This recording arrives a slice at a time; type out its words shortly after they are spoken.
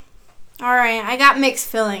All right, I got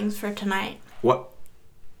mixed feelings for tonight. What?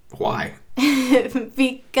 Why?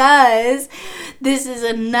 Because this is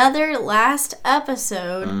another last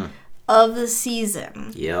episode of the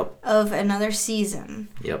season. Yep. Of another season.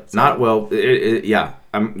 Yep. So, yeah.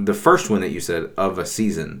 The first one that you said, of a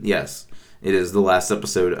season, yes. It is the last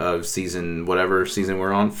episode of season, whatever season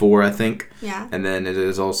we're on, 4, I think. Yeah. And then it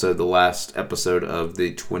is also the last episode of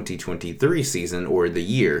the 2023 season, or the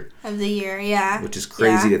year. Of the year, yeah. Which is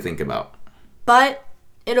crazy to think about. But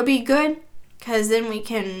it'll be good, because then we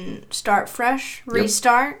can start fresh,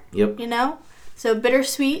 restart. Yep. You know? So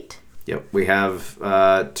bittersweet. Yep. We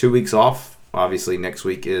have 2 weeks off. Obviously, next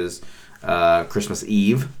week is Christmas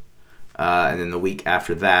Eve. And then the week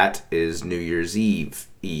after that is New Year's Eve.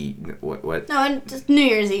 What? No, just New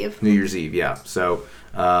Year's Eve. New Year's Eve, yeah. So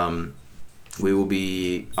we will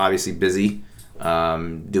be obviously busy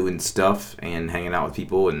doing stuff and hanging out with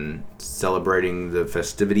people and celebrating the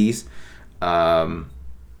festivities. But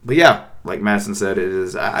yeah, like Madison said, it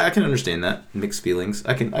is. I can understand that. Mixed feelings.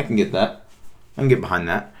 I can get that. I can get behind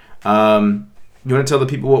that. You want to tell the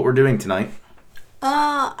people what we're doing tonight?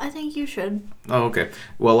 I think you should. Oh, okay.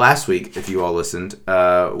 Well, last week, if you all listened,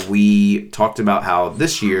 we talked about how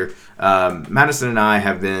this year, Madison and I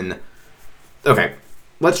have been... Okay,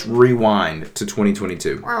 let's rewind to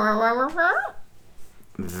 2022.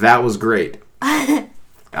 That was great. I'm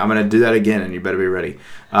going to do that again, and you better be ready.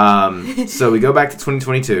 So we go back to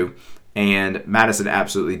 2022, and Madison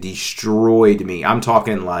absolutely destroyed me. I'm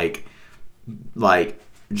talking like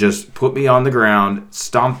just put me on the ground,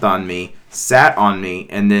 stomped on me, sat on me,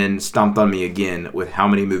 and then stomped on me again with how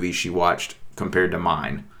many movies she watched compared to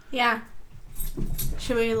mine. Yeah.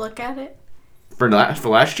 Should we look at it? For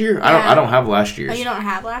last year? Yeah. I don't have last year's. Oh, you don't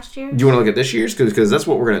have last year's? Do you want to look at this year's? Because that's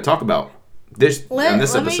what we're going to talk about in this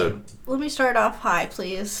episode. Let me start off high,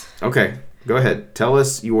 please. Okay. Go ahead. Tell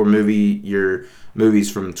us your movies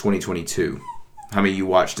from 2022. How many you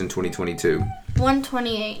watched in 2022?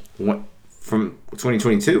 128. From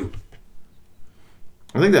 2022?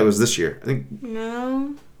 I think that was this year. I think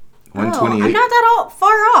no. 128. I'm not that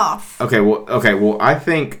far off. Okay. Well, I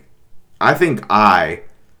think I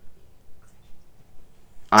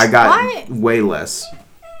got way less.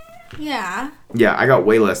 Yeah. Yeah, I got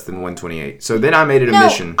way less than 128. So then I made it a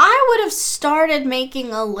mission. I would have started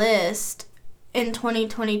making a list in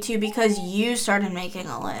 2022 because you started making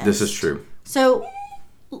a list. This is true. So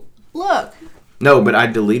look. No, but I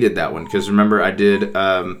deleted that one because remember I did.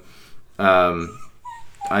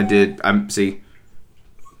 See,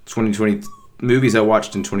 2020 movies I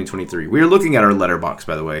watched in 2023. We are looking at our letterbox,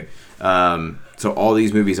 by the way. So all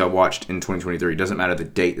these movies I watched in 2023, doesn't matter the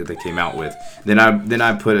date that they came out with. Then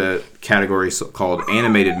I put a category called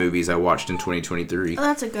animated movies I watched in 2023. Oh,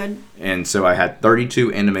 that's a good. And so I had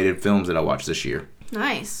 32 animated films that I watched this year.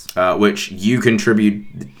 Nice. Which you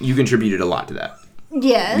contributed a lot to that.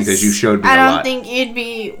 Yes. Because you showed me a lot. I don't think you'd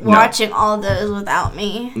be watching all those without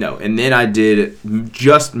me. No, and then I did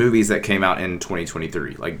just movies that came out in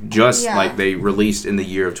 2023. Like they released in the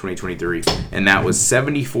year of 2023. And that was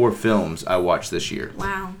 74 films I watched this year.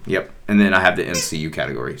 Wow. Yep. And then I have the MCU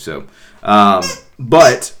category. So,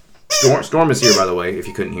 but Storm is here, by the way, if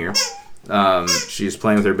you couldn't hear. She's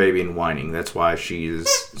playing with her baby and whining. It sounds like she's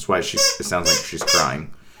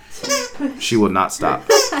crying. She will not stop.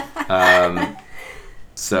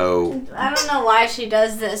 So I don't know why she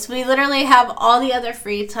does this. We literally have all the other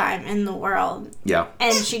free time in the world. Yeah.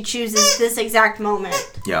 And she chooses this exact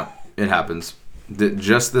moment. Yeah, it happens.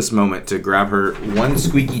 Just this moment to grab her one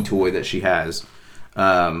squeaky toy that she has,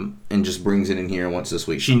 and just brings it in here once this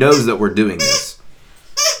week. She knows that we're doing this.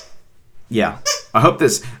 Yeah. I hope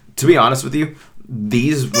this. To be honest with you,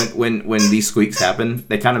 these when these squeaks happen,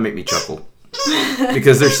 they kind of make me chuckle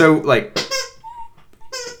because they're so like.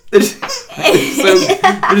 They're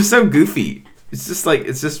just so goofy. It's just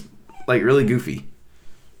really goofy.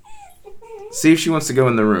 See if she wants to go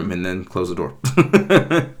in the room and then close the door.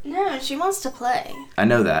 No, she wants to play. I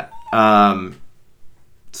know that.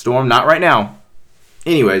 Storm, not right now.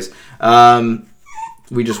 Anyways,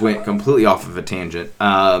 we just went completely off of a tangent.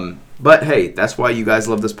 But hey, that's why you guys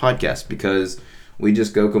love this podcast, because we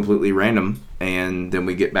just go completely random and then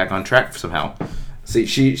we get back on track somehow. See,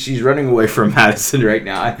 she's running away from Madison right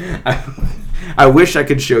now. I wish I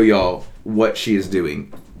could show y'all what she is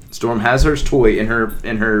doing. Storm has her toy in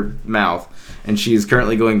her mouth, and she is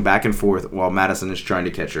currently going back and forth while Madison is trying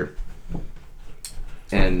to catch her.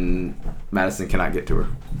 And Madison cannot get to her.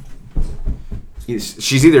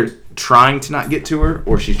 She's either trying to not get to her,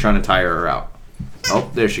 or she's trying to tire her out. Oh,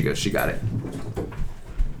 there she goes. She got it.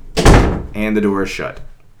 And the door is shut.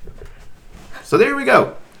 So there we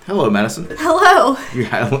go. Hello, Madison. Hello. You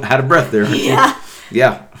had a breath there, aren't you? Yeah.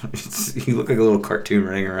 Yeah. You look like a little cartoon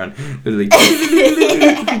running around. We're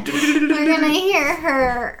gonna hear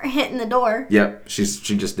her hitting the door. Yep, she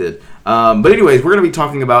just did. But anyways, we're gonna be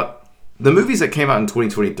talking about the movies that came out in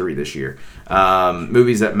 2023 this year.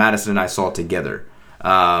 Movies that Madison and I saw together.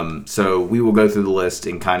 So we will go through the list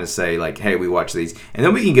and kind of say like, hey, we watched these, and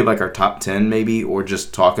then we can give like our top 10 maybe, or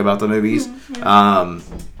just talk about the movies. Yeah.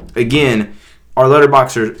 Again, our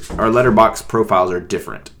letterbox profiles are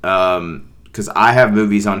different. Because I have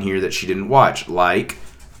movies on here that she didn't watch, like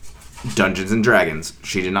Dungeons and Dragons.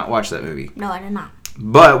 She did not watch that movie. No, I did not.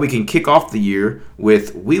 But we can kick off the year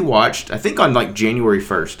with, we watched, I think on like January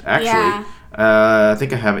 1st, actually. Yeah. I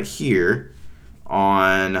think I have it here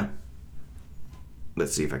on,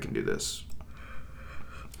 let's see if I can do this.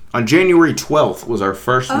 On January 12th was our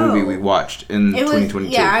first movie we watched in 2022.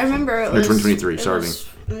 Yeah, I remember it was. 2023, sorry. Was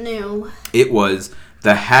new. It was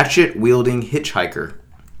The Hatchet-Wielding Hitchhiker.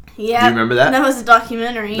 Yeah. Do you remember that? That was a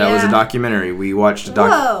documentary. That was a documentary. We watched a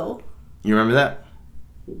Whoa. You remember that?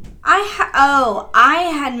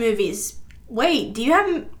 I had movies. Wait, do you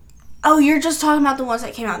have... Oh, you're just talking about the ones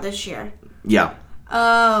that came out this year. Yeah.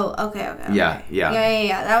 Oh, okay. Yeah.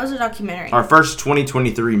 Yeah. That was a documentary. Our first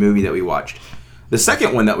 2023 movie that we watched. The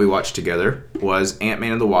second one that we watched together was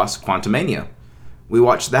Ant-Man and the Wasp: Quantumania. We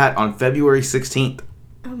watched that on February 16th.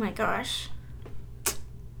 Oh my gosh.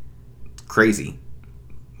 Crazy.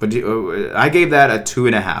 But I gave that a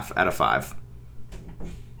 2.5 out of 5.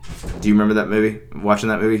 Do you remember that movie? Watching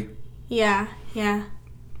that movie? Yeah.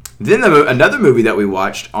 Then another movie that we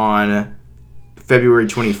watched on February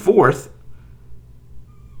 24th.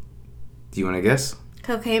 Do you want to guess?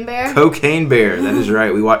 Cocaine Bear? Cocaine Bear. That is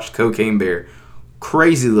right. We watched Cocaine Bear.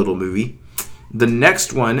 Crazy little movie. The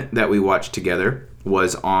next one that we watched together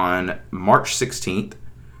was on March 16th.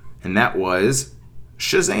 And that was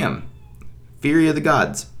Shazam! Fury of the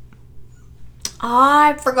Gods. Oh,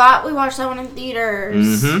 I forgot we watched that one in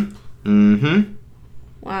theaters.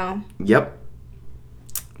 Wow. Yep.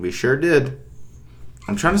 We sure did.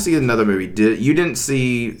 I'm trying to see another movie. You didn't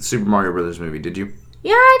see Super Mario Brothers movie, did you?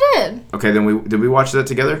 Yeah, I did. Okay, then did we watch that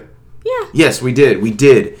together? Yeah. Yes, we did. We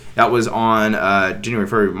did. That was on January,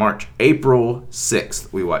 February, March. April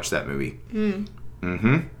 6th, we watched that movie. Then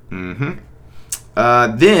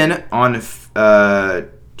on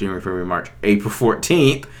January, February, March, April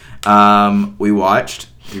 14th, we watched,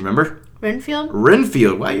 do you remember?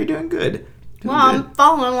 Renfield. Wow, you're doing good. I'm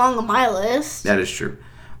following along on my list. That is true.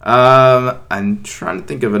 I'm trying to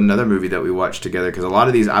think of another movie that we watched together, because a lot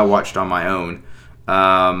of these I watched on my own.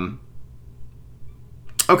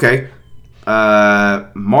 Okay.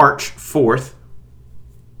 March 4th.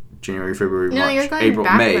 January, February, March, you're going April,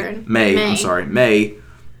 backward. May. I'm sorry. May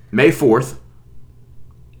 4th.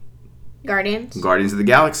 Guardians of the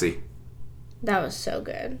Galaxy. That was so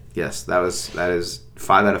good. Yes, that is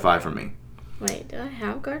 5 out of 5 for me. Wait, do I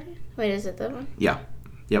have Guardians? Wait, is it that one? Yeah.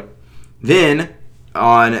 Yep. Then,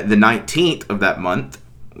 on the 19th of that month,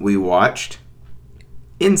 we watched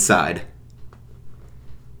Inside.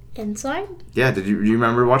 Inside? Yeah, do you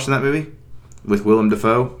remember watching that movie? With Willem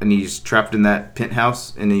Dafoe, and he's trapped in that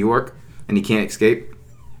penthouse in New York, and he can't escape?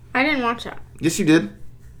 I didn't watch that. Yes, you did.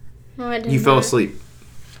 No, I didn't. You fell asleep.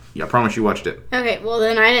 Yeah, I promise you watched it. Okay, well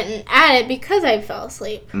then I didn't add it because I fell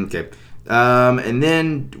asleep. Okay. And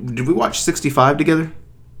then, did we watch 65 together?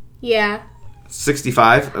 Yeah.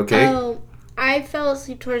 65, okay. Oh, I fell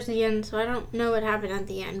asleep towards the end, so I don't know what happened at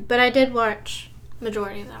the end. But I did watch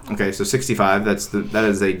majority of that one. Okay, so 65, that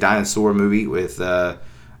is a dinosaur movie with,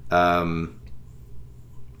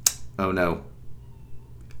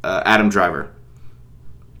 Adam Driver.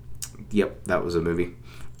 Yep, that was a movie.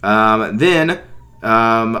 Then,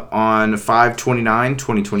 on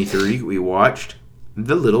 5/29/2023, we watched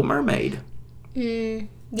The Little Mermaid.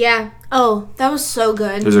 Yeah. Oh, that was so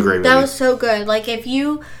good. It was a great movie. That was so good. Like, if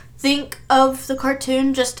you think of the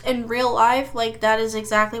cartoon just in real life, like, that is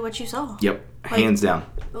exactly what you saw. Yep, hands down.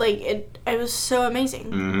 Like, it was so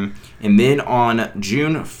amazing. And then on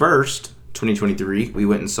June 1st, 2023, we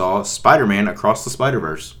went and saw Spider-Man Across the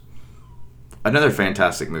Spider-Verse. Another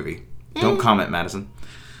fantastic movie. Don't comment, Madison.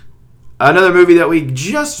 Another movie that we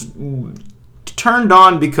just turned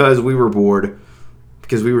on because we were bored.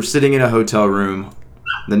 Because we were sitting in a hotel room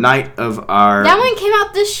the night of our... That one came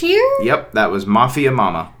out this year? Yep, that was Mafia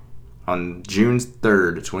Mama on June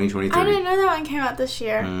 3rd, 2023. I didn't know that one came out this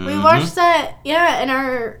year. We watched that, in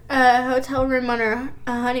our hotel room on our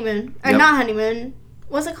honeymoon. Or not honeymoon.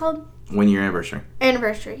 What's it called? 1 year anniversary.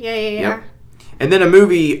 Anniversary, yeah. Yep. And then a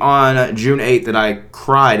movie on June 8th that I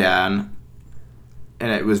cried on,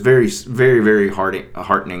 and it was very, very, very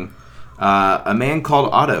heartening. A Man Called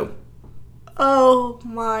Otto. Oh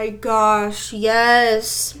my gosh,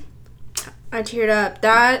 yes. I teared up.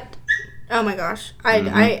 That, oh my gosh.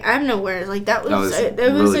 I have no words. Like, it was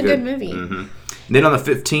really a good movie. Mm-hmm. Then on the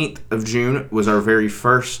 15th of June was our very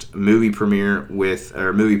first movie premiere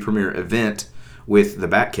event with the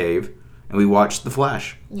Batcave, and we watched The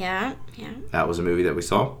Flash. Yeah. That was a movie that we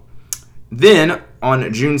saw. Then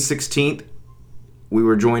on June 16th, we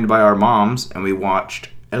were joined by our moms, and we watched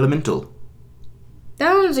Elemental.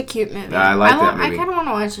 That was a cute movie. I like that movie. I kind of want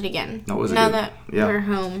to watch it again. That we're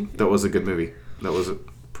home. That was a good movie. That was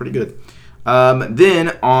pretty good.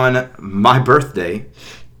 Then on my birthday,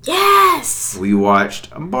 yes, we watched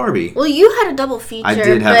Barbie. Well, you had a double feature. I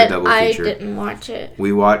did have a double feature. I didn't watch it.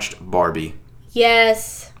 We watched Barbie.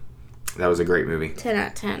 Yes. That was a great movie. 10 out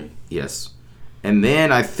of 10. Yes. And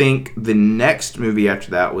then I think the next movie after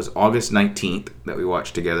that was August 19th that we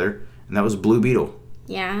watched together, and that was Blue Beetle.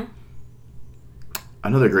 Yeah.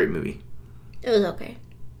 Another great movie. It was okay.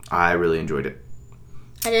 I really enjoyed it.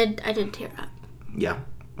 I did tear up. Yeah.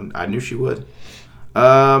 I knew she would.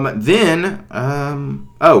 Then on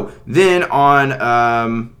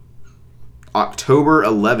October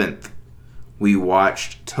 11th, we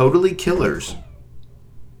watched Totally Killers.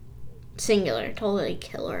 Singular. Totally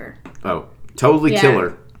Killer. Oh, Totally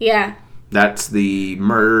Killer. Yeah. That's the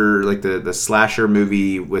murder, like the slasher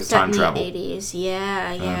movie with time travel. In the 80s.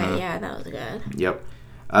 Yeah, that was good. Yep.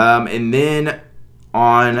 And then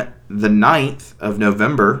on the 9th of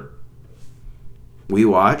November, we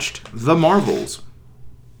watched The Marvels.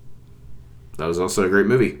 That was also a great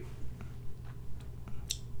movie.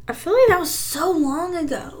 I feel like that was so long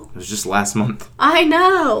ago. It was just last month. I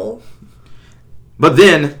know. But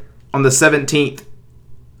then, on the 17th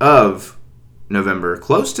of November,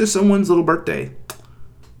 close to someone's little birthday,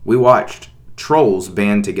 we watched Trolls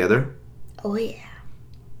Band Together. Oh, yeah.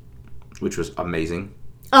 Which was amazing.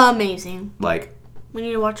 Amazing. Like, we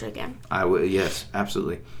need to watch it again. Yes,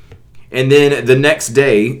 absolutely. And then the next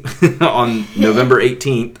day, on November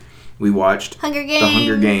 18th, we watched Hunger Games. The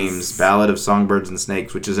Hunger Games, Ballad of Songbirds and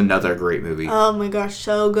Snakes, which is another great movie. Oh my gosh,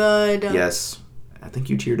 so good. Yes. I think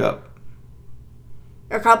you teared up.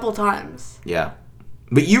 A couple times. Yeah.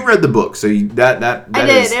 But you read the book, so that I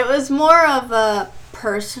did. It was more of a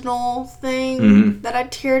personal thing that I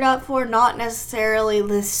teared up for, not necessarily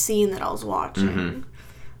this scene that I was watching. Mm-hmm.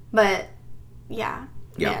 But, yeah.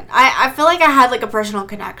 Man, I feel like I had like a personal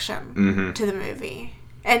connection to the movie.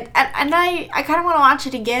 And I kind of want to watch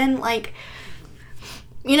it again. Like,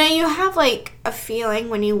 you know, you have like a feeling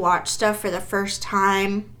when you watch stuff for the first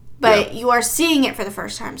time, but you are seeing it for the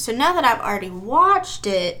first time. So now that I've already watched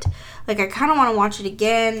it, like, I kind of want to watch it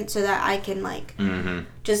again so that I can like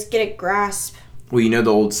just get a grasp. Well, you know,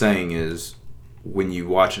 the old saying is, when you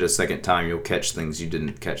watch it a second time, you'll catch things you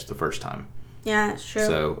didn't catch the first time. Yeah, that's true.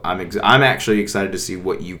 So I'm actually excited to see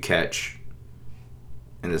what you catch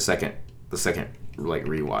in the second like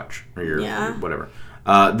rewatch or your whatever.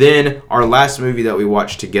 Then our last movie that we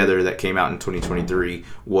watched together that came out in 2023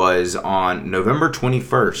 was on November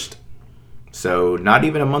 21st. So not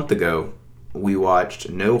even a month ago, we watched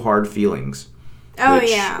No Hard Feelings.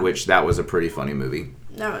 Which that was a pretty funny movie.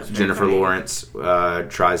 That was Jennifer funny. Lawrence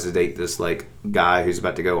tries to date this like guy who's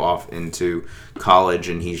about to go off into college,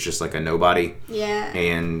 and he's just like a nobody. Yeah.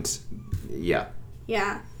 And yeah.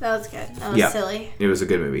 Yeah, that was good. That was silly. It was a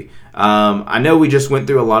good movie. I know we just went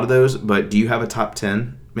through a lot of those, but do you have a top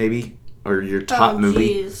 10 maybe, or your top movie?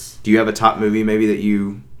 Geez. Do you have a top movie maybe that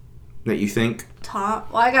you think?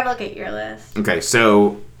 Top? Well, I gotta look at your list. Okay,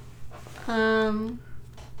 so the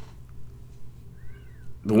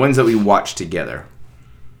ones that we watched together.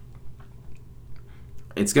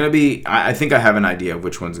 It's gonna be. I think I have an idea of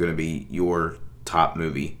which one's gonna be your top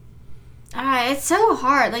movie. It's so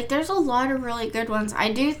hard. Like, there's a lot of really good ones.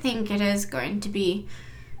 I do think it is going to be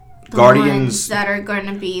the ones that are going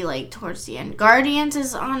to be, like, towards the end. Guardians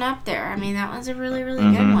is on up there. I mean, that was a really, really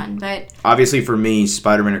good one. But obviously, for me,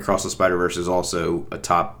 Spider-Man Across the Spider-Verse is also a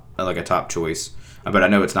top choice. But I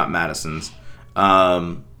know it's not Madison's.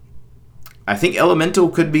 I think Elemental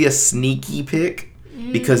could be a sneaky pick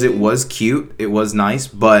because it was cute. It was nice,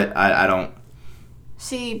 but I don't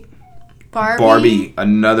see. Barbie,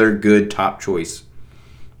 another good top choice.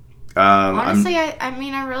 Honestly, I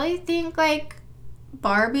mean, I really think, like,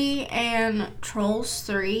 Barbie and Trolls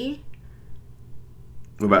 3.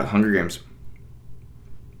 What about Hunger Games?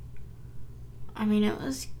 I mean, it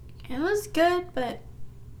was good, but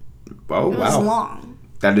it was long.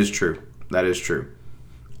 That is true. So,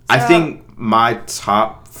 I think my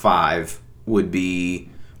top 5 would be...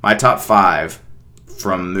 My top 5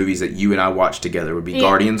 from movies that you and I watched together would be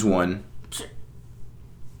Guardians 1.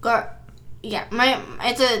 Yeah,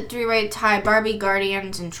 it's a 3-way tie: Barbie,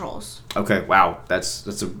 Guardians, and Trolls. Okay, wow,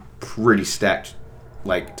 that's a pretty stacked,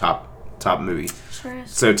 like top movie. Sure is.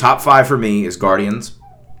 So top 5 for me is Guardians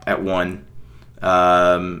at 1,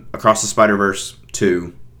 Across the Spider-Verse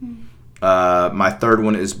 2. My third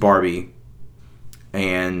one is Barbie,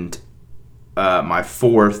 and my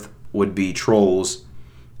fourth would be Trolls,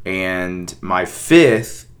 and my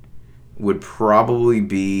fifth would probably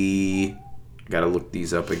be. Gotta look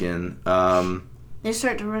these up again. They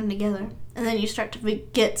start to run together, and then you start to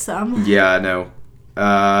forget some. Yeah, I know.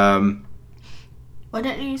 What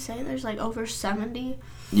didn't you say? There's like over 70?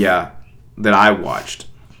 Yeah, that I watched.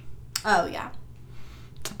 Oh, yeah.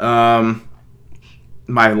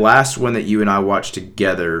 My last one that you and I watched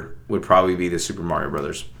together would probably be the Super Mario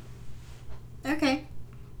Brothers. Okay.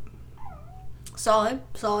 Solid.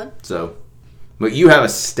 So, but you have a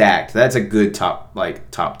stacked. That's a good top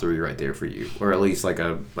 3 right there for you, or at least like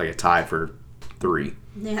a tie for 3.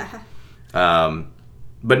 Yeah.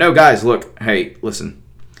 But no, guys, look. Hey, listen.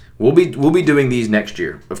 We'll be doing these next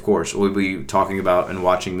year. Of course, we'll be talking about and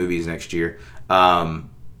watching movies next year. And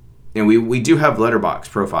we do have Letterboxd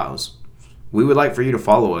profiles. We would like for you to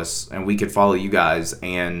follow us, and we could follow you guys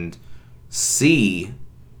and see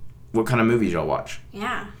what kind of movies y'all watch.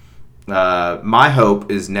 Yeah. My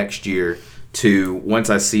hope is next year to, once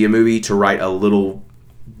I see a movie, to write a little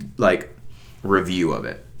review of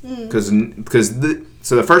it.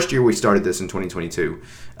 So the first year we started this in 2022.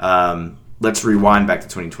 Let's rewind back to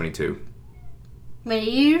 2022.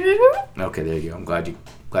 Okay, there you go. I'm glad you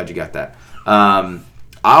got that.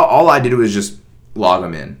 All I did was just log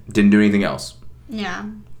them in. Didn't do anything else. Yeah.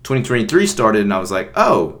 2023 started, and I was like,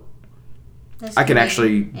 oh, I can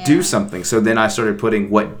actually do something. So then I started putting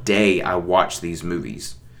what day I watch these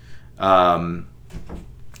movies, and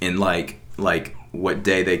like what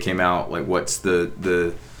day they came out, like what's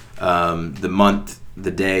the month,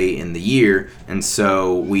 the day, and the year. And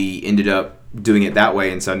so we ended up doing it that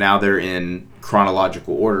way. And so now they're in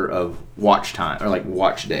chronological order of watch time, or like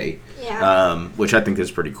watch day. Yeah. Which I think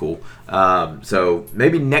is pretty cool. So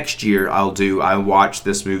maybe next year I watch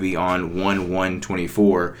this movie on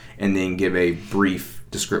 1/1/24 and then give a brief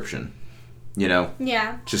description. You know?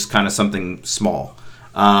 Yeah. Just kind of something small.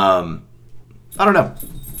 I don't know.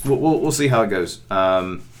 We'll see how it goes.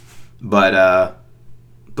 But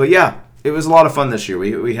yeah, it was a lot of fun this year.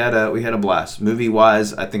 We had a blast. Movie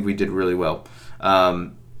wise, I think we did really well.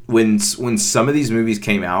 When some of these movies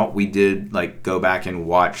came out, we did go back and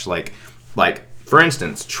watch like for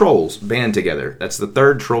instance, Trolls Band Together. That's the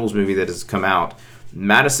third Trolls movie that has come out.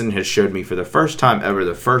 Madison has showed me for the first time ever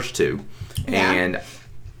the first two. Yeah. And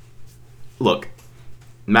look,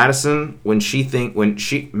 Madison,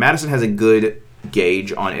 Madison has a good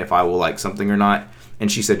gauge on if I will like something or not.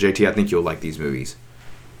 And she said, JT, I think you'll like these movies.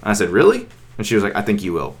 And I said, really? And she was like, I think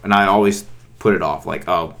you will. And I always put it off like,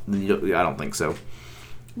 oh, I don't think so.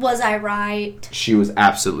 Was I right? She was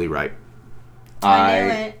absolutely right. I knew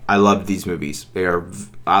it. I loved these movies. I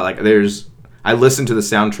listened to the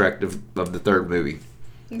soundtrack of the third movie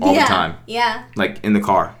all the time. Yeah. Like in the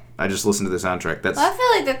car. I just listened to the soundtrack. Well, I feel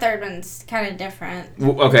like the third one's kind of different.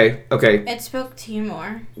 Okay. It spoke to you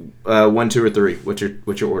more. 1, 2, or 3. What's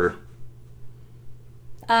your order?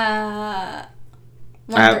 1,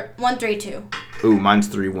 3, 2. Ooh, mine's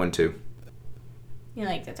 3, 1, 2. You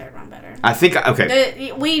like the third one better. I think,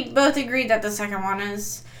 okay. We both agreed that the second one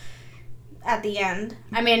is at the end.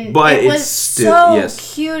 I mean, but it was still, so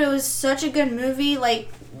cute. It was such a good movie,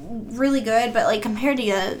 really good, but compared to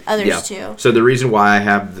the others too. So the reason why I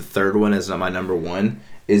have the third one as my number 1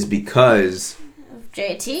 is because of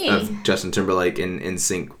JT. Of Justin Timberlake and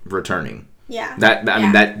NSYNC returning. Yeah.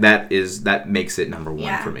 That makes it number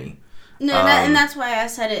 1 for me. No, and that's why I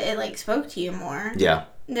said it spoke to you more. Yeah.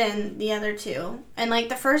 Than the other two. And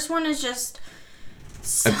the first one is just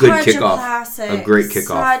a good kickoff. Classic. A great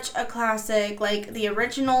kickoff. Such a classic. The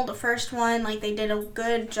original, the first one, they did a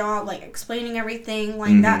good job explaining everything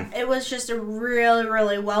that. It was just a really,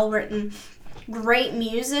 really well written, great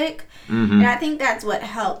music. Mm-hmm. And I think that's what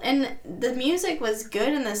helped. And the music was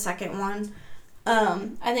good in the second one.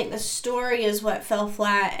 I think the story is what fell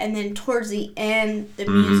flat, and then towards the end the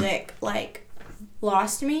music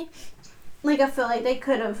lost me. I feel like they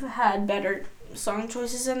could have had better song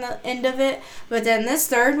choices in the end of it, but then this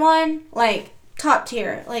third one, top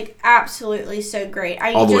tier, absolutely so great.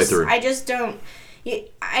 All the way through. I just don't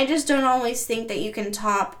always think that you can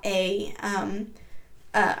top a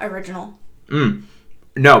original.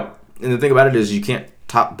 No, and the thing about it is you can't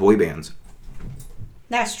top boy bands.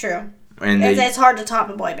 That's true. And it's hard to top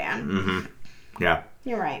a boy band. Mm-hmm. Yeah.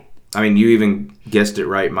 You're right. I mean, you even guessed it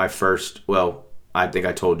right. My first, I think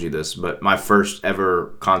I told you this, but my first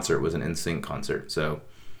ever concert was an NSYNC concert. So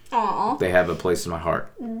Aww. They have a place in my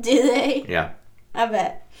heart. Do they? Yeah. I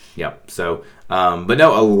bet. Yeah. So, but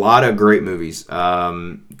no, a lot of great movies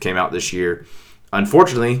came out this year.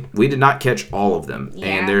 Unfortunately, we did not catch all of them. Yeah.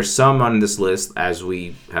 And there's some on this list, as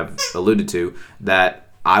we have alluded to, that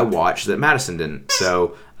I watched that Madison didn't.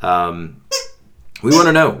 So, we want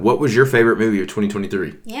to know, what was your favorite movie of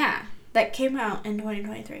 2023? Yeah, that came out in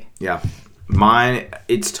 2023. Yeah. Mine,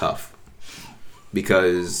 it's tough.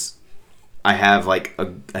 Because I have like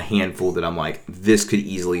a handful that I'm like, this could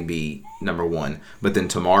easily be number one. But then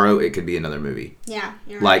tomorrow, it could be another movie. Yeah,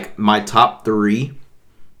 you're right. Like, my top three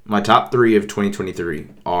of 2023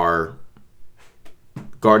 are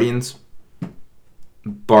Guardians,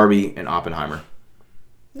 Barbie, and Oppenheimer.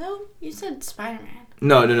 No, you said Spider-Man.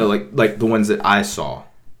 No, like the ones that I saw.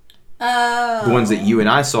 Oh. The ones that you and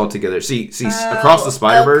I saw together. See, Across the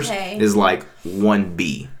Spider-Verse is like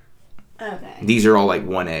 1B. Okay. These are all like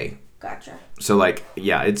 1A. Gotcha. So like,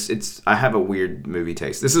 yeah, it's I have a weird movie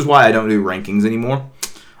taste. This is why I don't do rankings anymore.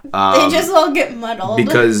 They just all get muddled.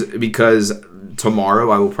 Because tomorrow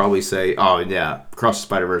I will probably say, oh yeah, Across the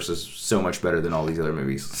Spider-Verse is so much better than all these other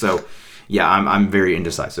movies. So yeah, I'm very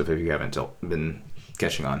indecisive if you haven't been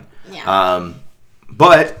catching on. Yeah.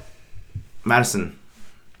 But Madison,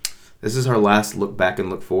 this is our last look back and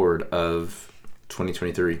look forward of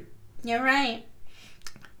 2023. You're right.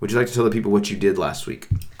 Would you like to tell the people what you did last week?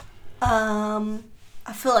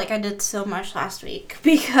 I feel like I did so much last week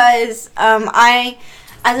because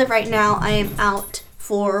as of right now, I am out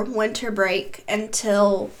for winter break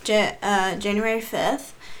until January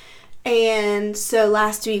 5th. And so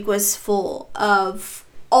last week was full of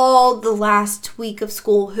all the last week of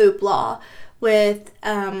school hoopla with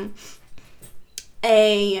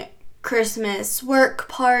a Christmas work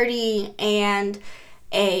party and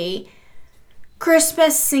a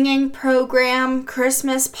Christmas singing program,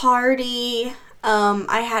 Christmas party.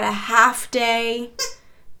 I had a half day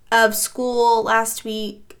of school last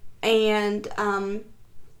week, and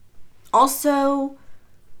also,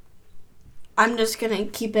 I'm just gonna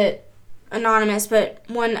keep it anonymous, but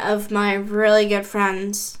one of my really good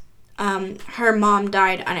friends, her mom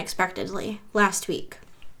died unexpectedly last week.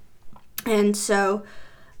 And so,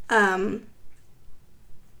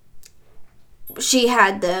 she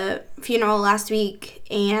had the funeral last week,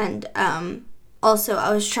 and also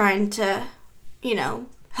I was trying to,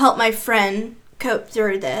 help my friend cope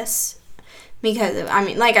through this because,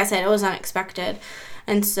 like I said, it was unexpected.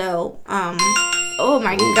 And so, oh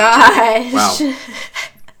my gosh. Wow.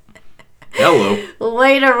 Hello.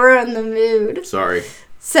 Way to ruin the mood. Sorry.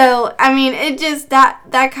 So, it just,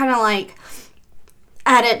 that kind of like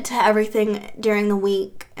added to everything during the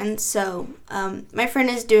week. And so, my friend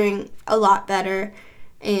is doing a lot better,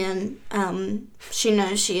 and she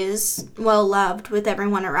knows she is well loved with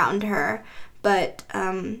everyone around her. But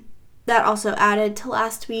that also added to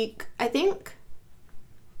last week, I think.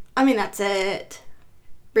 That's it.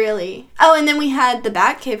 Really. Oh, and then we had the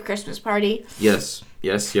Batcave Christmas party. Yes.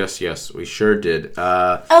 We sure did.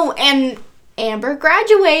 And Amber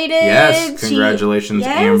graduated. Yes, congratulations,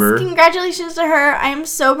 Amber. Yes, congratulations to her. I am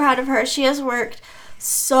so proud of her. She has worked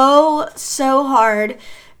so hard,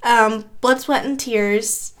 blood, sweat, and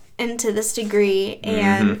tears into this degree,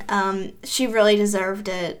 and she really deserved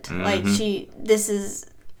it. Like, this is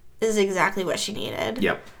exactly what she needed.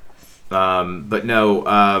 Yep. But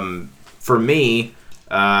no, for me,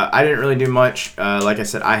 I didn't really do much. Like I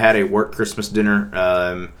said, I had a work Christmas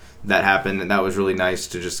dinner that happened, and that was really nice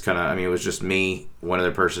to just kind of, it was just me, one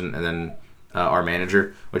other person, and then our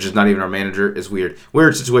manager, which is not even our manager. It's weird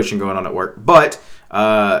situation going on at work. But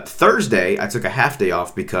Thursday, I took a half day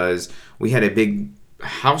off because we had a big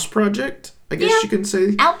house project, I guess you could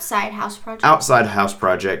say. Outside house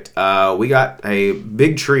project. We got a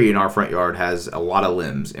big tree in our front yard, has a lot of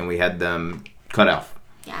limbs, and we had them cut off.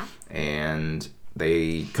 Yeah. And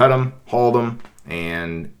they cut them, hauled them,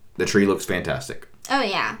 and the tree looks fantastic. Oh,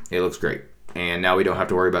 yeah. It looks great. And now we don't have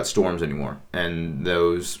to worry about storms anymore. And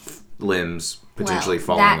those limbs potentially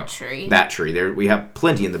falling off. That tree. We have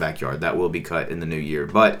plenty in the backyard that will be cut in the new year.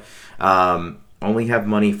 But only have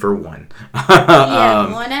money for one.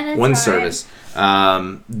 One at a time. One service.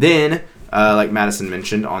 Then, like Madison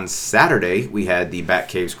mentioned, on Saturday, we had the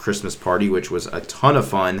Batcave's Christmas party, which was a ton of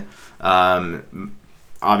fun.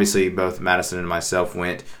 Obviously, both Madison and myself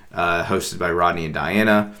went, hosted by Rodney and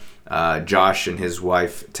Diana. Josh and his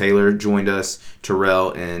wife Taylor joined us.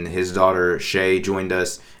 Terrell and his daughter Shay joined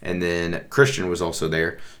us. And then Christian was also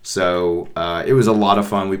there. So it was a lot of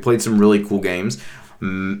fun. We played some really cool games.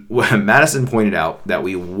 Madison pointed out that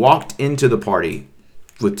we walked into the party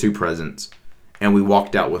with 2 presents. and we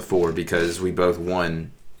walked out with 4 because we both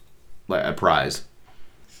won a prize.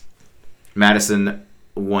 Madison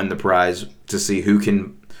won the prize to see who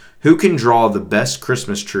can draw the best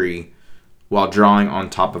Christmas tree while drawing on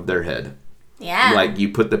top of their head. Yeah. Like, you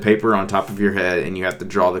put the paper on top of your head and you have to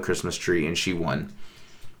draw the Christmas tree, and she won.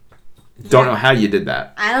 Don't know how you did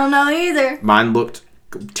that. I don't know either. Mine looked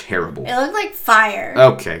terrible. It looked like fire.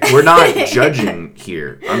 Okay. We're not judging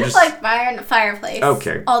here. I'm just like fire in the fireplace.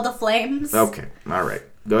 Okay. All the flames. Okay. All right.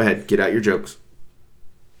 Go ahead. Get out your jokes.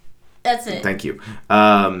 That's it. Thank you.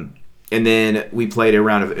 And then we played a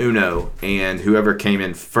round of Uno, and whoever came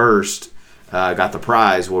in first got the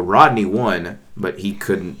prize. Well, Rodney won, but he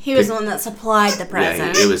couldn't. He was the one that supplied the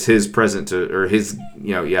present. Yeah, it was his present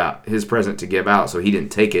his present to give out, so he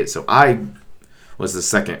didn't take it. So I was the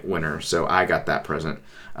second winner, so I got that present.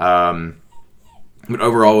 But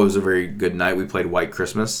overall, it was a very good night. We played White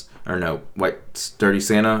Christmas. Or no, Dirty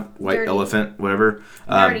Santa, White Elephant, whatever.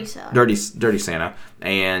 Dirty Santa. Dirty Santa.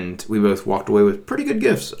 And we both walked away with pretty good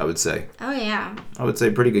gifts, I would say. Oh, yeah. I would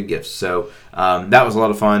say pretty good gifts. So that was a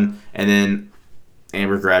lot of fun. And then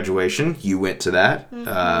Amber graduation, you went to that.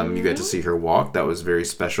 Mm-hmm. You got to see her walk. That was very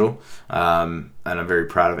special. And I'm very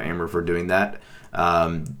proud of Amber for doing that.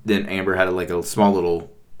 Then Amber had a small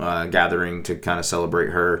little gathering to kind of celebrate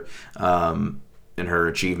her and her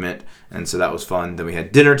achievement, and so that was fun. Then we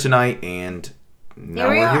had dinner tonight, and now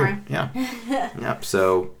we're here. Yeah. Yep.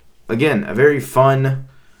 So again, a very fun.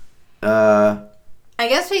 I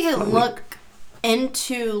guess we could look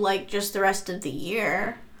into just the rest of the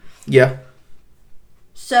year. Yeah.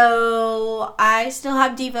 So I still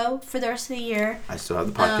have Devo for the rest of the year. I still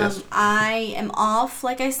have the podcast. I am off,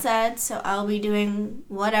 like I said, so I'll be doing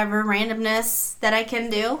whatever randomness that I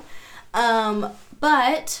can do.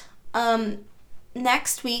 But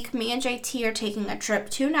next week, me and JT are taking a trip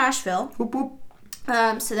to Nashville. Whoop, whoop.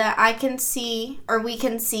 So that we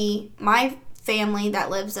can see my family that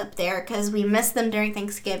lives up there, because we miss them during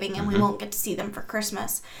Thanksgiving and we won't get to see them for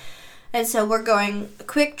Christmas. And so we're going a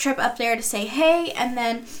quick trip up there to say hey, and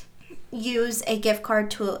then use a gift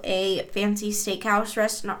card to a fancy steakhouse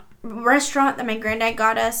restaurant that my granddad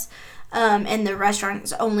got us. And the restaurant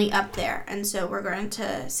is only up there. And so we're going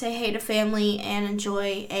to say hey to family and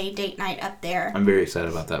enjoy a date night up there. I'm very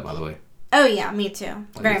excited about that, by the way. Oh, yeah, me too.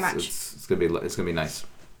 Very much. It's gonna be nice.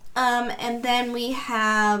 And then we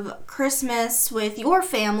have Christmas with your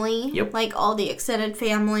family. Yep. Like all the extended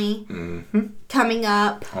family coming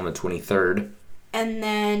up. On the 23rd. And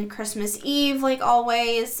then Christmas Eve, like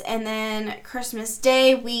always. And then Christmas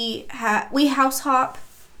Day, we house hop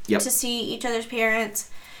to see each other's parents.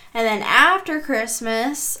 And then after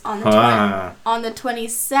Christmas, on the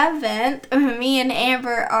 27th, me and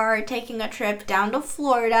Amber are taking a trip down to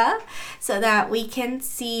Florida so that we can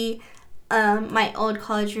see my old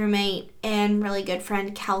college roommate and really good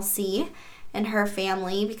friend Kelsey and her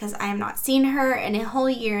family, because I have not seen her in a whole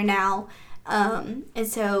year now. And she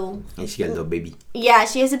got a little baby. Yeah,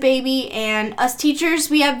 she has a baby, and us teachers,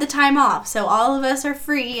 we have the time off, so all of us are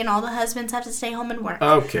free, and all the husbands have to stay home and work.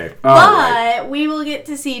 Okay, but we will get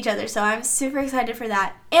to see each other, so I'm super excited for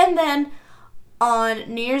that. And then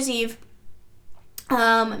on New Year's Eve, me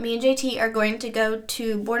and JT are going to go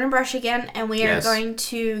to Board and Brush again, and we are going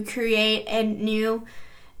to create a new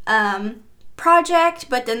project,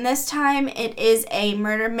 but then this time it is a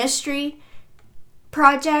murder mystery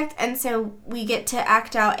project, and so we get to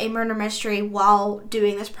act out a murder mystery while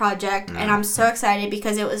doing this project, and I'm so excited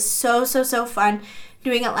because it was so fun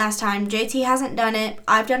doing it last time. JT hasn't done it.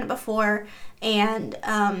 I've done it before, and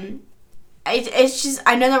it's just,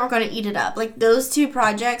 I know that we're going to eat it up. Like, those two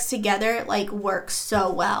projects together work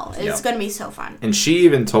so well. It's going to be so fun. And she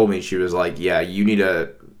even told me, she was like, yeah,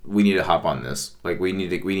 we need to hop on this. Like, we need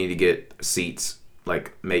to get seats.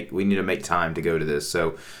 We need to make time to go to this.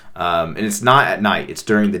 So, and it's not at night, it's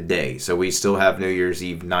during the day. So we still have New Year's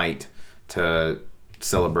Eve night to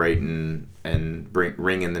celebrate and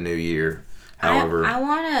ring in the new year. However, I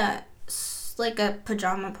want a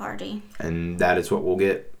pajama party. And that is what we'll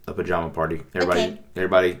get, a pajama party.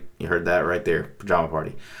 Everybody, you heard that right there, pajama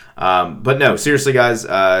party. But no, seriously, guys,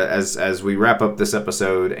 as we wrap up this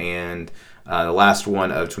episode and the last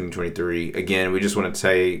one of 2023, again, we just want to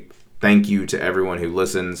say thank you to everyone who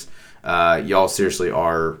listens. Y'all seriously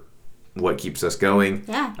are what keeps us going.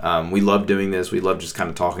 Yeah. We love doing this. We love just kind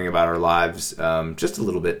of talking about our lives just a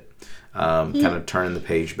little bit. Kind of turning the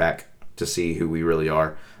page back to see who we really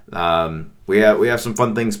are. We have some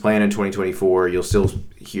fun things planned in 2024. You'll still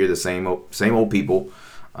hear the same old people.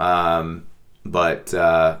 But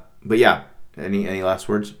yeah. Any last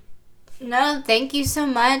words? No, thank you so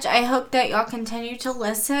much. I hope that y'all continue to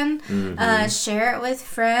listen. Share it with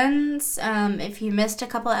friends. If you missed a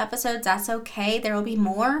couple of episodes, that's okay. There will be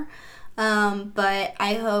more. But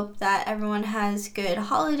I hope that everyone has good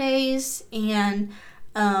holidays and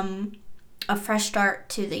a fresh start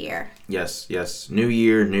to the year. Yes. New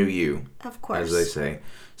year, new you. Of course. As they say.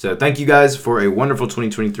 So thank you guys for a wonderful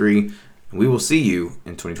 2023. And we will see you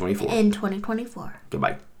in 2024. In 2024.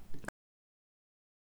 Goodbye.